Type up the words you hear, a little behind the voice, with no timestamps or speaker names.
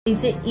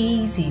Is it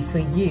easy for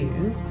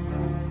you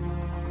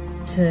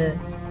to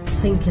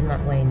think in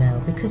that way now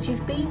because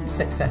you've been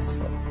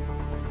successful?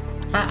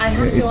 I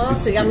have to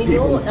ask you. I mean,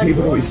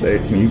 people always say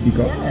it to me, you've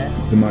got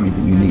the money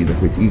that you need,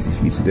 therefore it's easy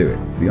for you to do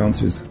it. The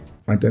answer is,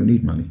 I don't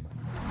need money.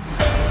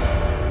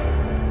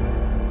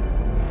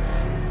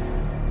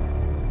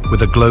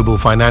 With a global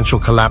financial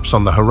collapse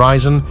on the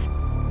horizon,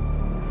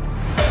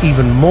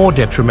 even more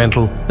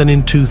detrimental than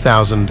in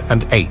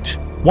 2008.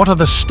 What are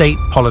the state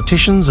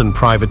politicians and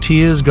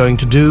privateers going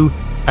to do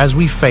as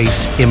we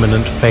face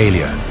imminent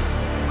failure?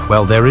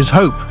 Well, there is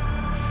hope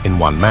in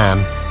one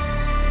man,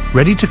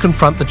 ready to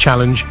confront the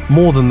challenge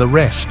more than the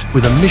rest,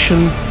 with a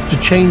mission to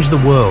change the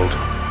world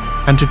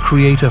and to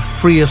create a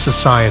freer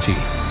society.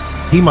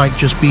 He might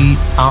just be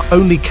our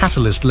only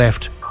catalyst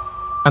left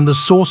and the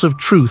source of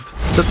truth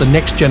that the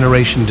next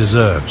generation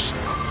deserves.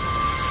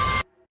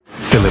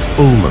 Phillip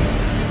Ullmann,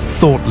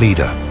 thought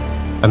leader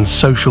and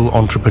social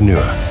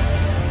entrepreneur.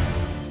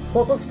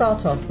 What we'll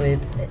start off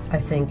with, I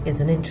think, is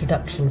an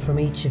introduction from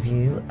each of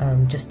you,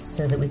 just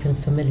so that we can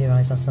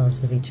familiarise ourselves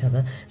with each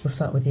other. We'll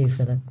start with you,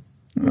 Philip.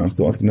 I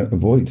thought I was going to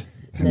avoid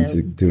having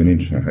to do an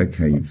intro.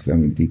 Okay, you've thrown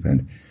me in the deep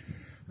end.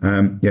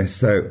 Yes,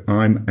 so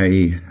I'm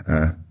a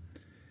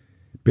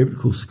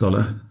biblical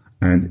scholar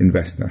and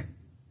investor.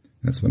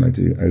 That's what I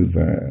do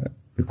over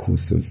the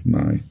course of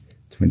my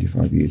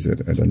 25 years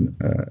at a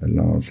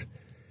large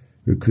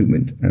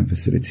recruitment and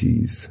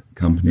facilities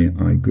company.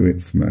 I grew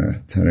it from a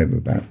turnover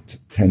of about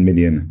 10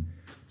 million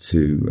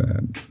to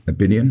 $1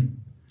 billion.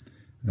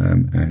 I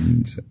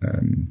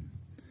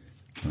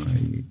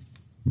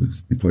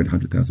was employed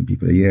 100,000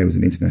 people a year. It was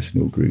an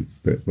international group.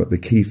 But the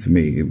key for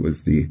me, it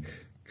was the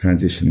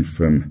transition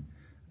from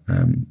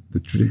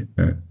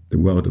the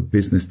world of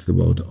business to the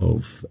world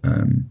of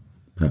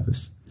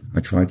purpose.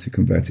 I tried to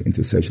convert it into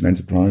a social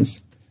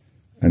enterprise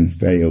and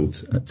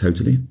failed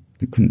totally.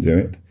 I couldn't do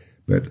it.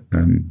 But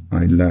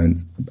I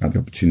learned about the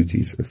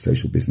opportunities of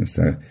social business.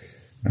 So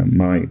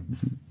I'm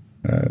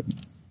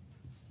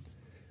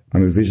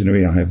a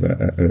visionary. I have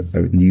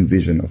a new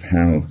vision of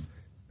how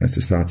a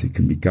society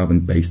can be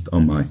governed based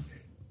on my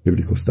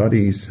biblical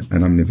studies.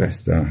 And I'm an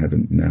investor. I have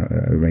now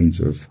a range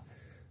of,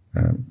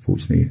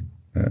 fortunately,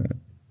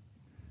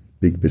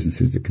 big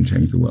businesses that can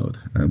change the world.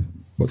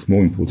 What's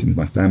more important is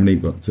my family.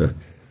 I've got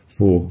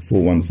four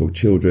wonderful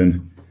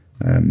children,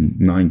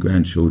 9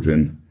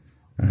 grandchildren,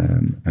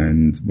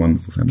 and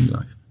wonderful family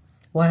life.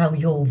 Wow,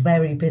 you're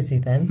very busy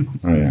then.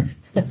 I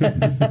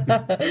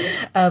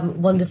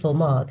am. Wonderful.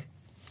 Mark?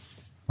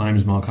 My name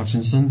is Mark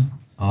Hutchinson.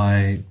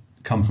 I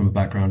come from a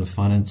background of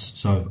finance,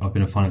 so I've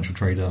been a financial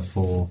trader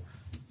for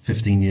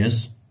 15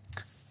 years,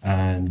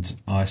 and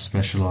I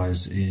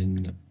specialise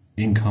in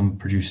income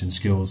producing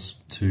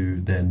skills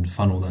to then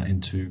funnel that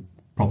into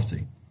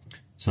property.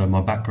 So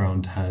my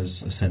background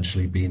has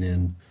essentially been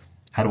in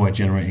how do I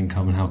generate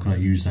income and how can I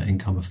use that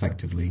income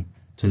effectively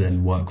to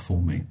then work for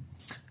me.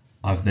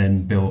 I've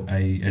then built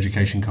a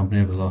education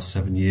company over the last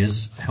 7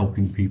 years,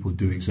 helping people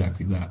do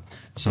exactly that.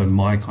 So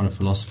my kind of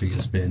philosophy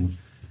has been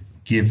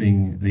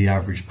giving the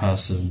average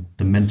person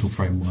the mental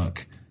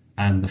framework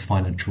and the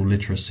financial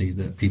literacy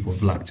that people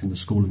have lacked in the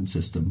schooling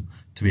system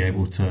to be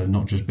able to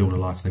not just build a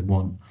life they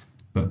want,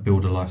 but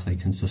build a life they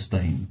can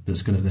sustain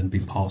that's going to then be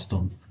passed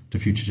on to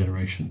future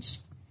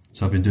generations.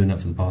 So I've been doing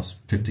that for the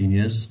past 15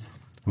 years.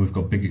 And we've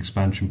got big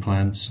expansion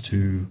plans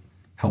to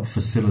help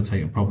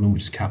facilitate a problem,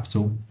 which is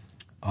capital.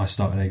 I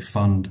started a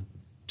fund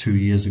 2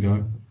 years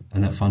ago,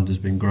 and that fund has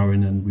been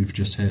growing, and we've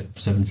just hit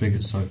 7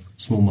 figures, so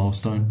small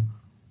milestone,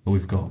 but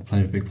we've got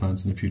plenty of big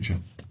plans in the future.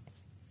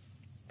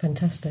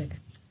 Fantastic.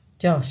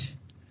 Josh?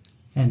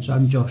 So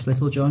I'm Josh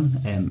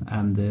Littlejohn.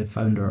 I'm the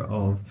founder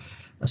of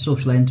a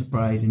social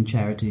enterprise and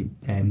charity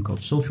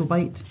called Social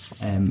Bite.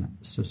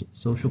 So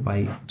Social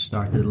Bite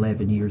started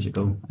 11 years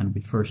ago, and we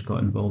first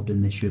got involved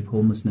in the issue of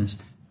homelessness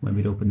when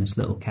we'd opened this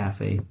little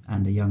cafe,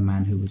 and a young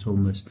man who was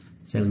homeless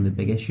selling the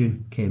big issue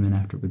came in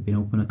after we'd been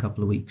open a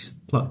couple of weeks,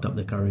 plucked up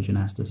the courage and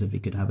asked us if he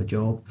could have a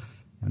job.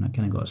 And that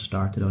kind of got us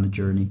started on a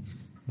journey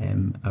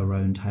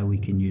around how we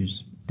can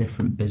use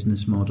different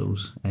business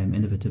models,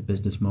 innovative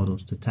business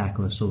models, to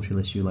tackle a social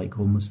issue like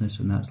homelessness.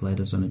 And that's led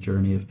us on a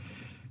journey of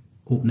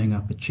opening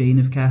up a chain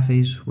of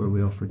cafes where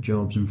we offer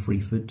jobs and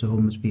free food to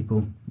homeless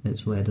people.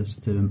 It's led us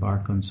to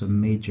embark on some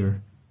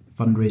major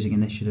fundraising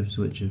initiatives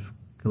which have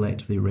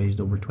collectively raised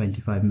over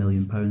 £25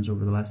 million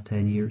over the last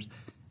 10 years.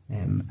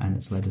 And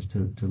it's led us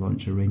to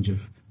launch a range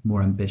of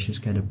more ambitious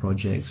kind of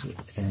projects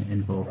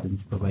involved in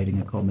providing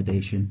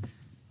accommodation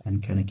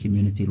and kind of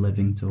community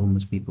living to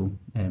homeless people.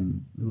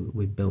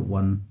 We've built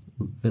one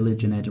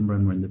village in Edinburgh,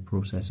 and we're in the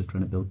process of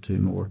trying to build 2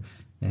 more,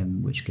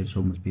 which gives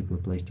homeless people a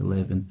place to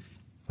live and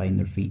find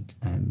their feet.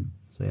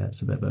 So yeah,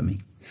 it's a bit about me.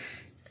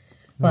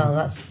 Well,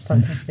 that's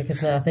fantastic,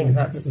 isn't it? I think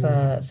that's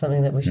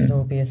something that we should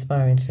all be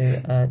aspiring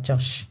to.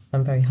 Josh,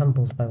 I'm very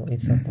humbled by what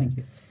you've said. Thank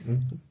you.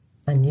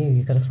 And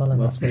you've got to follow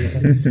that.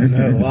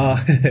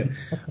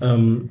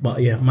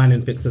 But yeah, my name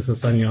is Victor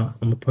Sasanya.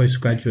 I'm a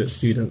postgraduate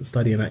student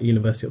studying at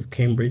University of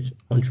Cambridge,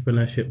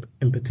 entrepreneurship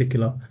in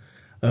particular.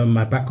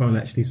 My background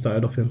actually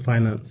started off in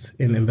finance,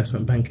 in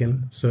investment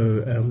banking.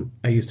 So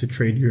I used to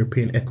trade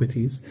European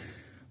equities.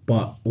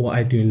 But what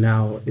I do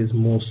now is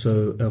more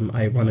so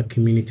I run a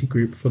community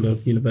group full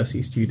of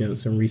university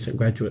students and recent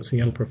graduates and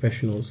young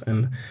professionals,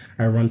 and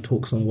I run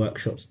talks and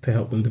workshops to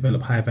help them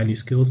develop high value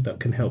skills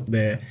that can help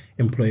their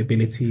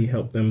employability,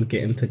 help them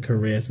get into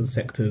careers and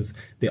sectors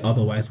they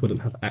otherwise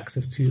wouldn't have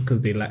access to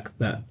because they lack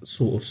that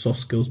sort of soft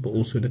skills but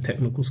also the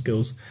technical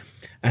skills.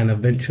 And I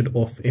ventured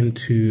off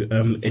into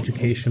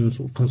education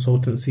sort of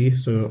consultancy.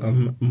 So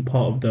I'm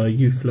part of the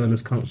Youth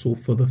Learners Council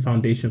for the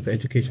Foundation for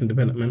Education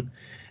Development.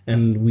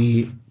 And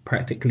we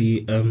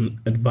practically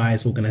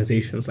advise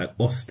organisations like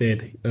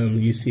Ofsted,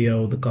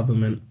 UCL, the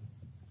government,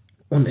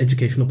 on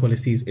educational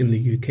policies in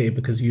the UK,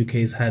 because UK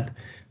has had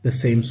the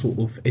same sort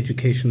of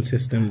education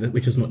system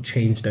which has not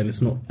changed and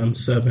it's not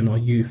serving our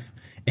youth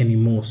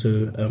anymore.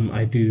 So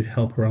I do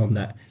help around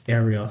that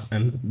area,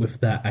 and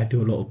with that I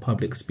do a lot of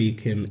public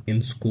speaking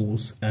in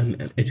schools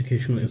and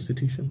educational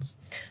institutions.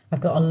 I've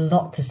got a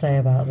lot to say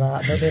about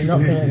that, but we're not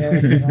going to go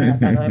into that,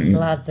 and I'm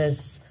glad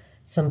there's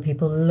some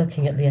people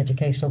looking at the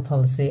educational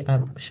policy,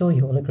 I'm sure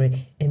you all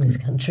agree, in this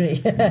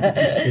country.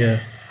 Yeah.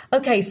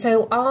 Okay,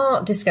 so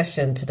our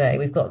discussion today,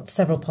 we've got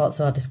several parts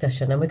of our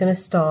discussion, and we're going to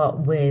start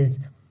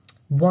with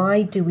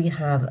why do we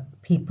have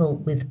people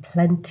with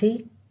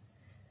plenty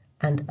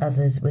and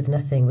others with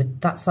nothing?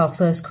 That's our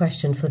first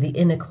question for the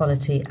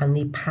inequality and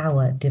the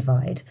power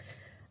divide.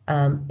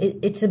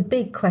 It's a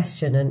big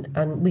question,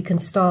 and we can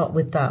start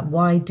with that.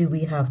 Why do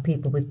we have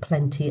people with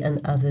plenty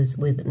and others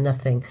with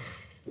nothing?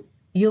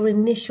 Your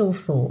initial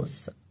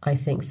thoughts, I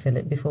think,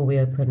 Philip, before we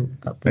open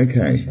up the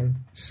discussion.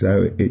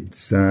 So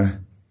it's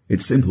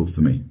simple for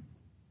me.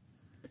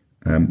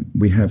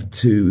 We have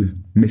two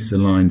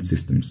misaligned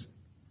systems.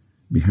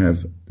 We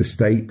have the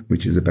state,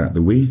 which is about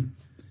the we,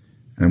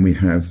 and we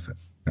have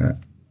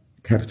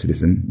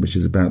capitalism, which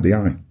is about the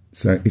I.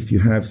 So if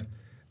you have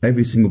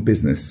every single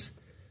business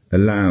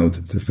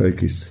allowed to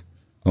focus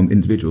on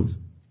individuals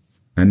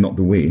and not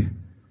the we,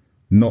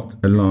 not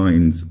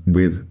aligned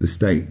with the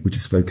state, which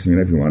is focusing on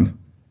everyone,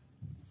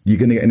 you're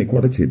going to get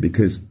inequality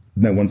because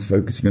no one's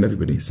focusing on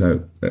everybody.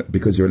 So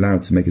because you're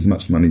allowed to make as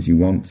much money as you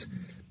want,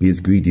 be as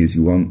greedy as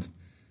you want,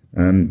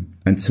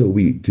 until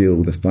we deal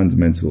with the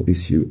fundamental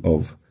issue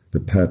of the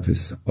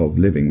purpose of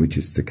living, which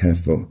is to care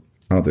for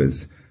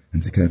others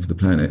and to care for the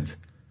planet,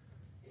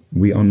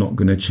 we are not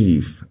going to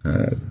achieve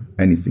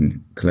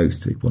anything close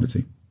to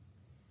equality.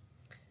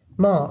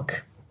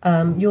 Mark,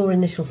 your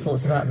initial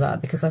thoughts about that,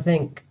 because I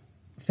think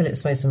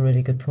Philip's made some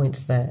really good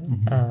points there.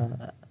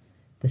 Mm-hmm.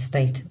 The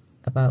state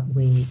about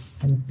we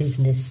and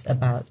business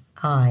about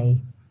I.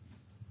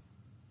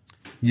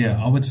 Yeah,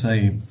 I would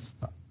say,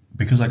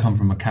 because I come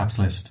from a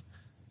capitalist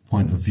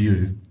point of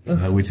view,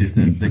 which is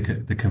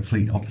the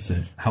complete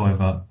opposite.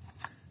 However,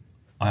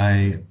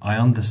 I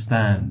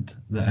understand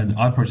that, and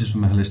I approach this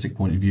from a holistic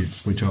point of view,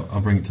 which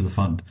I'll bring it to the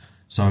fund.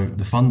 So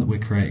the fund that we're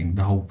creating,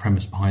 the whole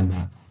premise behind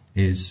that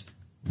is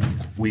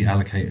we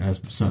allocate a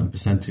certain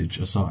percentage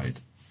aside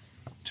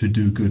to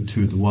do good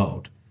to the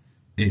world.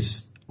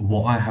 It's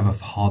what I have a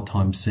hard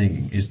time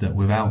seeing is that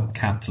without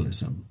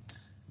capitalism,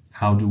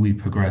 how do we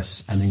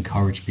progress and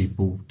encourage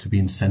people to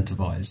be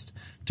incentivized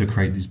to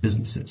create these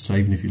businesses? So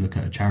even if you look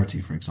at a charity,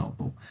 for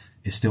example,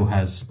 it still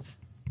has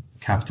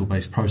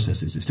capital-based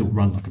processes. It's still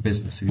run like a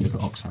business. If you look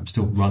at Oxfam, it's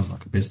still run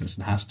like a business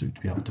and has to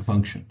be able to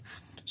function.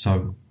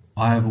 So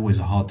I have always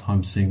a hard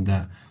time seeing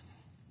that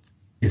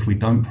if we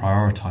don't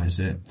prioritize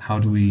it, how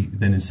do we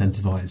then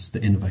incentivize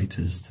the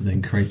innovators to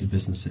then create the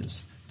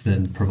businesses, to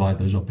then provide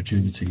those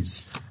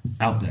opportunities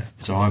out there?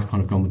 So I've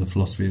kind of gone with the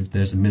philosophy of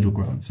there's a middle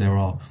ground. If there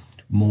are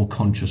more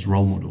conscious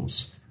role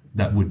models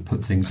that would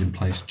put things in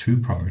place to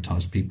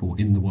prioritize people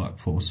in the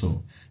workforce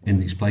or in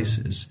these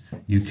places,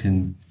 you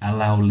can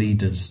allow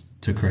leaders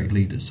to create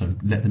leaders. So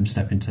let them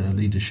step into their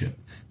leadership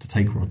to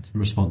take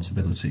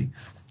responsibility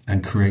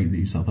and create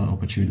these other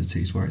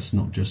opportunities where it's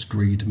not just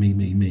greed,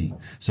 me.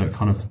 So it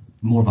kind of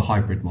more of a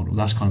hybrid model.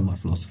 That's kind of my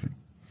philosophy.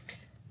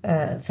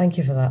 Thank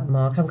you for that,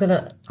 Mark. I'm going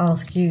to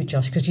ask you,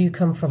 Josh, because you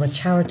come from a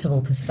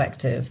charitable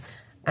perspective,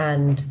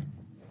 and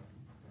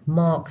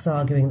Mark's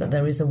arguing that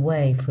there is a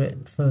way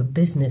for a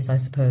business, I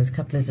suppose,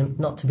 capitalism,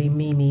 not to be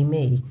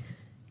me.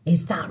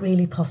 Is that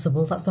really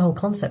possible? That's the whole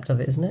concept of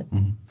it, isn't it?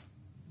 Mm-hmm.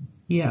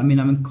 Yeah, I mean,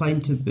 I'm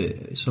inclined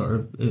to sort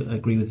of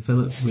agree with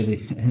Philip really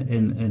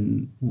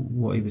in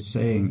what he was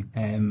saying.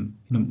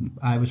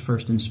 I was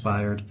first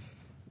inspired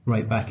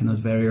right back in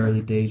those very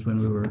early days when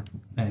we were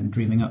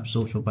dreaming up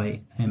Social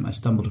Bite. I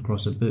stumbled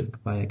across a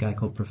book by a guy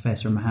called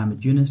Professor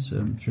Muhammad Yunus,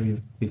 I'm sure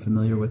you'll be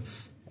familiar with.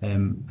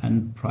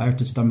 And prior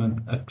to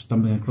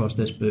stumbling across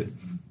this book,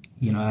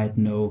 I had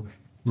no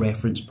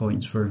reference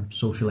points for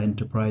social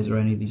enterprise or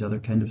any of these other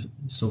kind of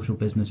social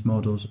business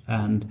models.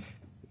 And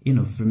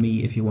for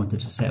me, if you wanted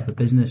to set up a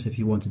business, if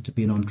you wanted to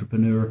be an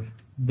entrepreneur,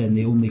 then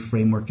the only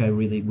framework I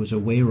really was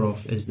aware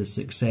of is that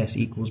success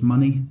equals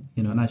money.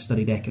 And I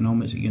studied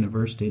economics at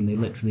university, and they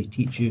literally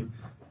teach you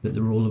that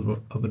the role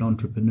of an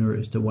entrepreneur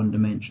is to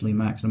one-dimensionally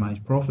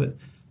maximise profit.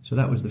 So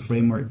that was the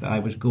framework that I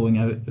was going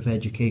out of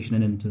education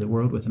and into the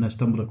world with. And I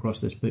stumbled across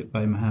this book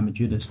by Muhammad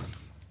Yunus,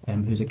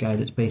 who's a guy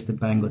that's based in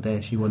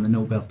Bangladesh. He won the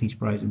Nobel Peace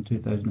Prize in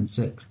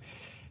 2006.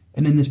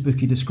 And in this book,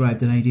 he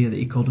described an idea that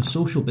he called a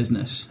social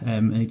business.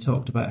 And he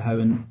talked about how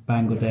in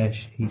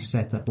Bangladesh, he's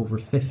set up over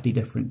 50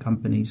 different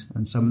companies,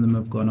 and some of them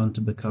have gone on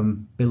to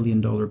become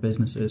billion-dollar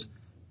businesses.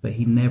 But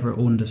he never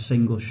owned a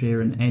single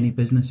share in any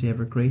business he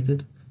ever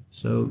created.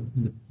 So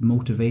the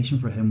motivation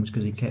for him was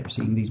because he kept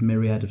seeing these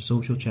myriad of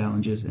social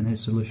challenges, and his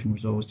solution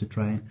was always to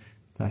try and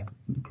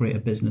create a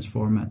business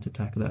format to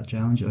tackle that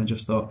challenge. And I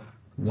just thought,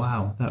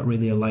 wow, that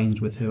really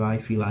aligns with who I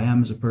feel I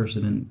am as a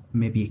person, and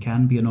maybe you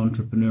can be an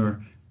entrepreneur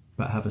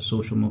but have a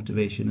social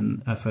motivation.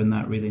 And I found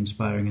that really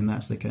inspiring, and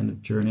that's the kind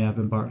of journey I've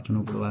embarked on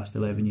over the last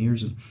 11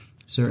 years. And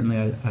certainly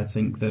I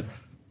think that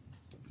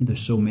there's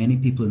so many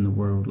people in the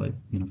world, like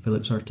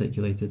Philip's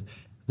articulated,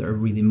 that are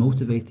really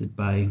motivated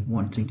by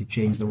wanting to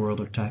change the world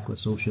or tackle a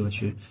social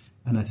issue.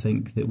 And I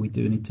think that we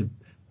do need to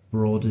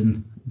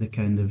broaden the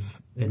kind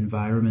of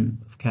environment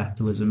of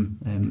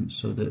capitalism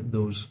so that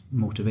those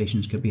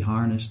motivations can be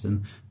harnessed,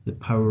 and the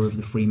power of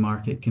the free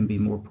market can be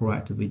more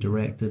proactively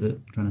directed at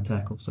trying to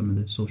tackle some of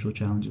the social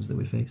challenges that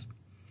we face.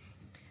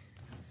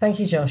 Thank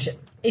you, Josh.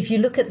 If you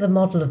look at the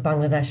model of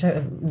Bangladesh,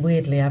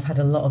 weirdly, I've had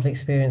a lot of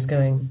experience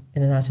going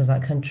in and out of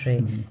that country.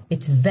 Mm-hmm.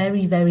 It's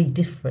very, very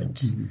different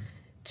mm-hmm.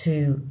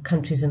 to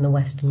countries in the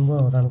Western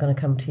world. I'm going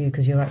to come to you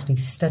because you're actually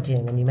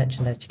studying, and you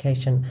mentioned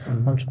education,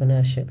 mm-hmm.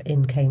 entrepreneurship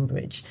in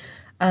Cambridge.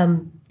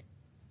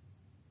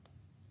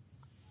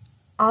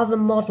 Are the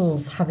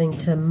models having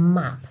to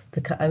map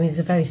I mean, it's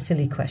a very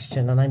silly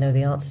question, and I know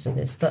the answer to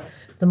this, but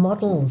the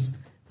models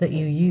that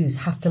you use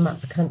have to map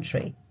the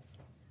country.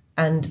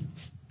 And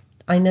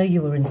I know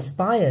you were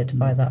inspired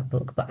by that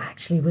book, but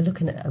actually we're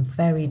looking at a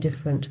very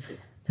different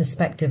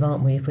perspective,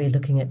 aren't we? If we're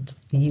looking at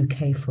the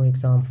UK, for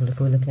example, if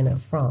we're looking at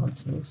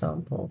France, for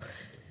example.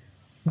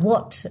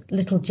 What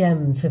little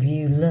gems have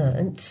you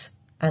learnt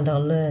and are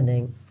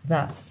learning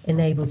that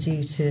enables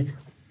you to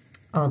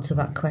answer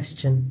that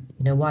question?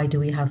 Why do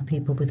we have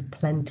people with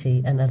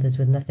plenty and others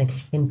with nothing?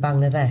 In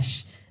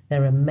Bangladesh,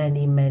 there are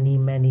many, many,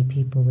 many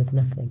people with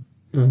nothing.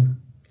 Mm.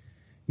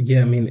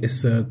 Yeah, I mean,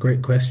 it's a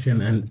great question.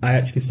 And I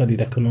actually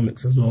studied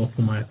economics as well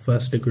for my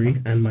first degree,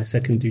 and my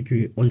second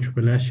degree,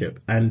 entrepreneurship.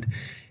 And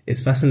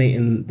it's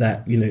fascinating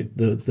that,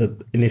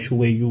 the initial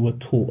way you were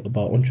taught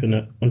about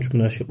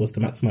entrepreneurship was to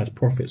maximize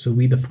profit. So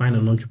we define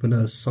an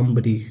entrepreneur as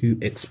somebody who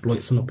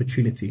exploits an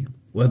opportunity,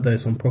 whether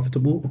it's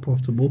unprofitable or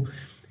profitable.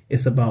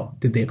 It's about,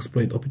 did they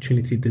exploit the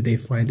opportunity? Did they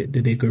find it?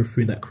 Did they go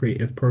through that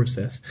creative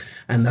process?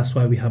 And that's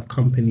why we have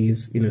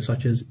companies,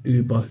 such as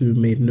Uber, who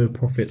made no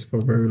profits for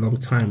a very long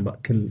time,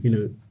 but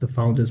the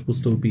founders will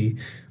still be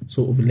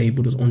sort of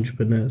labeled as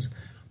entrepreneurs.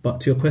 But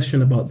to your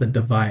question about the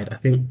divide, I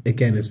think,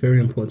 again, it's very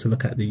important to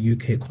look at the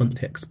UK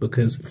context,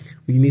 because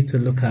we need to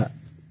look at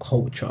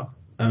culture.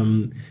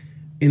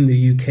 In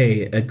the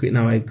UK,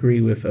 now I agree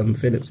with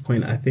Philip's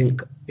point. I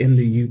think in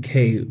the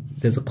UK,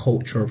 there's a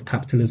culture of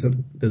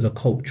capitalism. There's a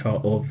culture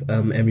of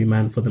every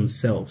man for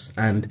themselves.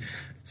 And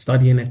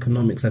studying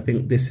economics, I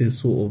think this is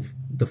sort of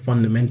the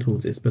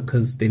fundamentals. It's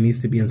because there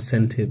needs to be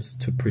incentives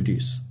to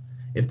produce.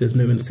 If there's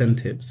no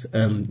incentives,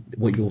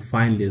 what you'll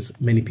find is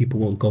many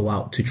people won't go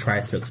out to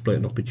try to exploit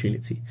an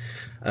opportunity.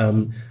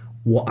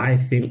 What I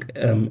think,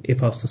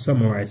 if I was to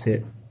summarize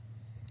it,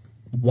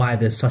 why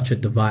there's such a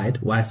divide,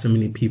 why so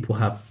many people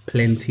have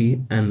plenty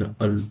and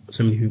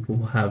so many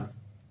people have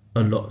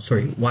a lot,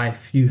 why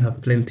few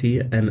have plenty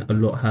and a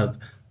lot have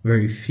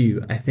very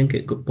few. I think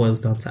it boils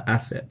down to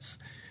assets.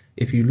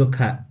 If you look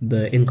at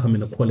the income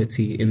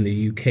inequality in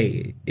the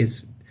UK,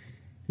 it's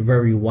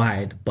very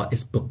wide, but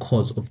it's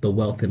because of the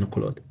wealth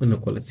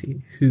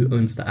inequality. Who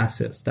owns the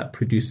assets that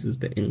produces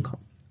the income?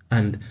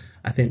 And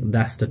I think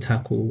that's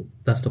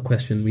the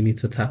question we need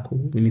to tackle.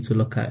 We need to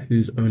look at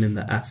who's owning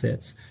the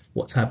assets.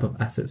 What type of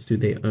assets do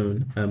they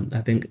own? I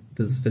think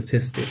there's a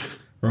statistic,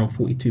 around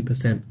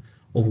 42%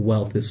 of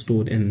wealth is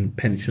stored in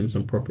pensions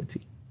and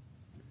property.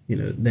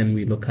 Then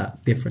we look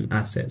at different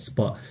assets,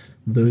 but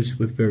those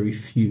with very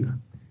few,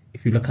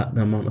 if you look at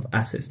the amount of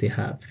assets they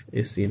have,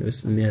 it's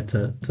near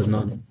to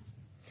none.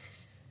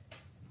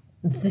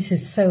 This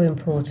is so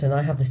important.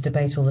 I have this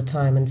debate all the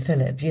time. And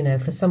Philip,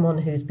 for someone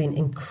who's been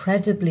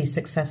incredibly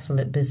successful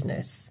at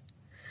business,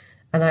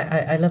 and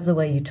I love the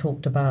way you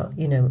talked about,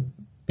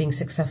 being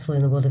successful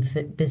in the world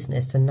of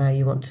business, and now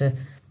you want to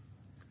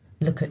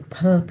look at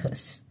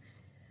purpose.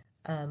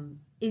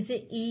 Is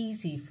it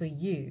easy for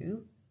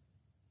you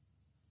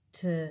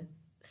to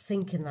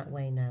think in that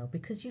way now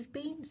because you've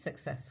been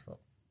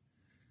successful?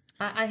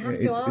 I have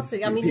to ask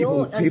you. I mean,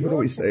 people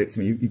always say it to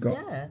me. You got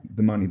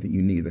the money that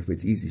you need, therefore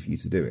it's easy for you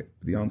to do it.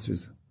 But the answer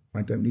is,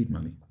 I don't need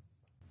money.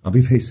 I'll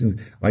be facing.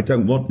 I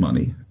don't want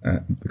money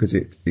because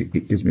it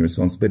gives me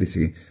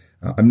responsibility.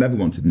 I've never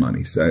wanted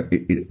money, so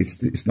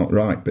it's not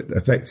right. But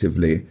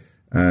effectively,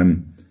 let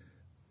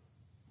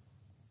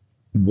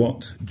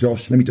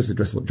me just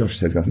address what Josh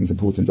says. I think it's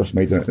important. Josh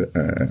made a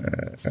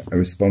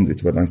responded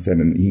to what I said,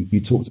 and you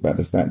talked about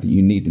the fact that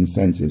you need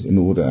incentives in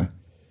order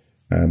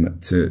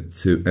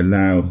to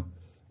allow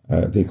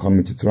the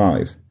economy to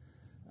thrive.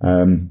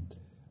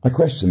 I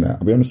question that.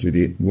 I'll be honest with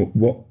you.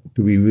 What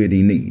do we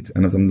really need?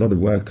 And I've done a lot of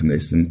work on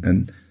this,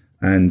 and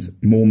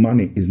more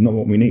money is not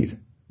what we need.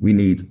 We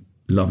need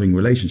loving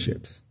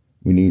relationships.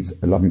 We need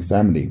a loving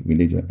family. We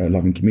need a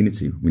loving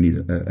community. We need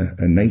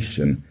a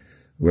nation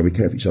where we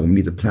care for each other. We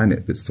need a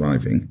planet that's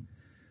thriving.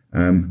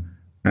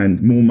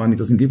 And more money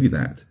doesn't give you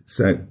that.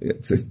 So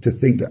to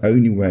think the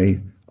only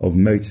way of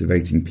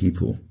motivating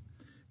people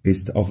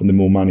is to offer them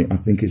more money, I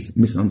think is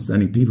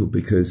misunderstanding people,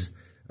 because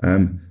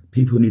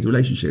people need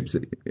relationships.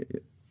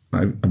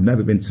 I've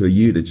never been to a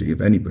eulogy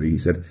of anybody who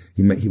said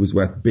he was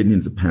worth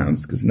billions of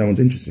pounds, because no one's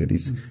interested.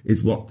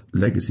 Is what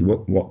legacy,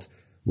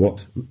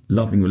 what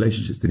loving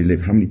relationships did he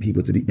live? How many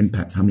people did he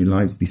impact? How many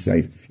lives did he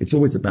save? It's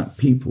always about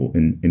people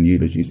in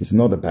eulogies. It's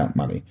not about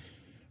money.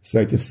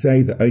 So to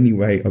say the only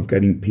way of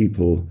getting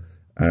people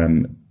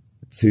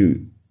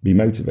to be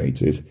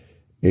motivated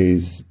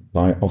is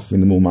by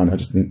offering them more money, I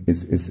just think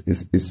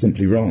is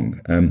simply wrong.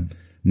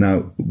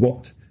 Now,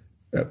 what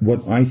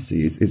I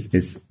see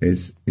is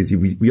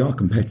we are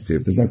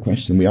competitive. There's no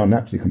question. We are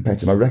naturally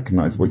competitive. I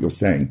recognise what you're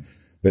saying,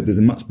 but there's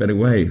a much better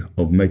way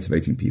of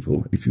motivating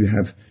people. If you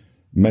have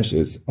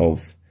measures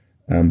of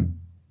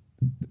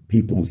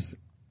people's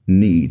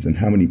needs and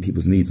how many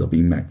people's needs are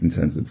being met in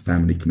terms of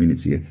family,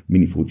 community,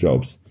 meaningful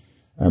jobs,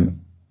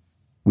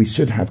 we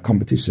should have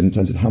competition in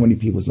terms of how many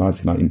people's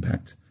lives can I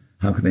impact?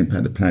 How can I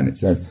impact the planet?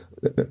 So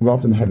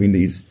rather than having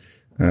these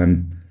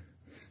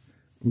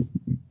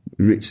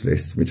rich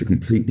lists, which are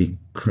completely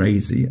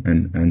crazy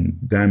and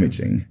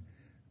damaging,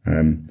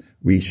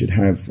 we should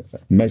have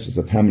measures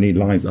of how many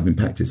lives I've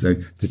impacted. So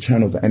to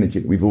channel the energy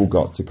that we've all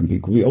got to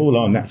compete, we all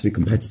are naturally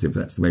competitive.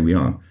 That's the way we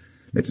are.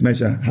 Let's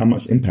measure how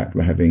much impact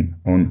we're having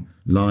on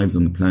lives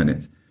on the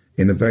planet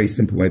in a very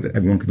simple way that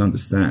everyone can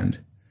understand.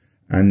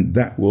 And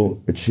that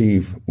will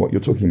achieve what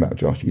you're talking about,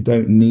 Josh. You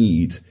don't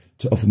need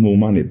to offer more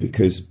money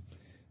because,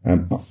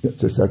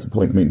 to a certain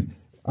point, I mean,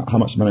 how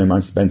much money am I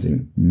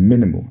spending?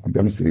 Minimal. I'll be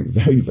honest with you,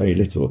 very, very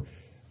little.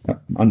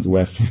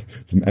 Underwear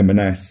from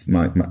M&S,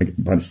 buy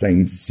the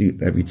same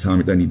suit every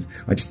time.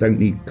 I just don't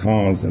need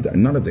cars.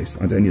 None of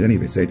this. I don't need any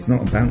of it. So it's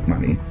not about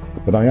money,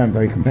 but I am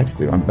very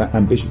competitive. I'm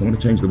ambitious. I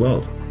want to change the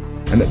world.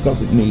 And it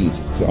doesn't need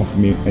to offer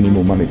me any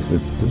more money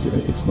because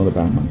it's not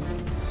about money.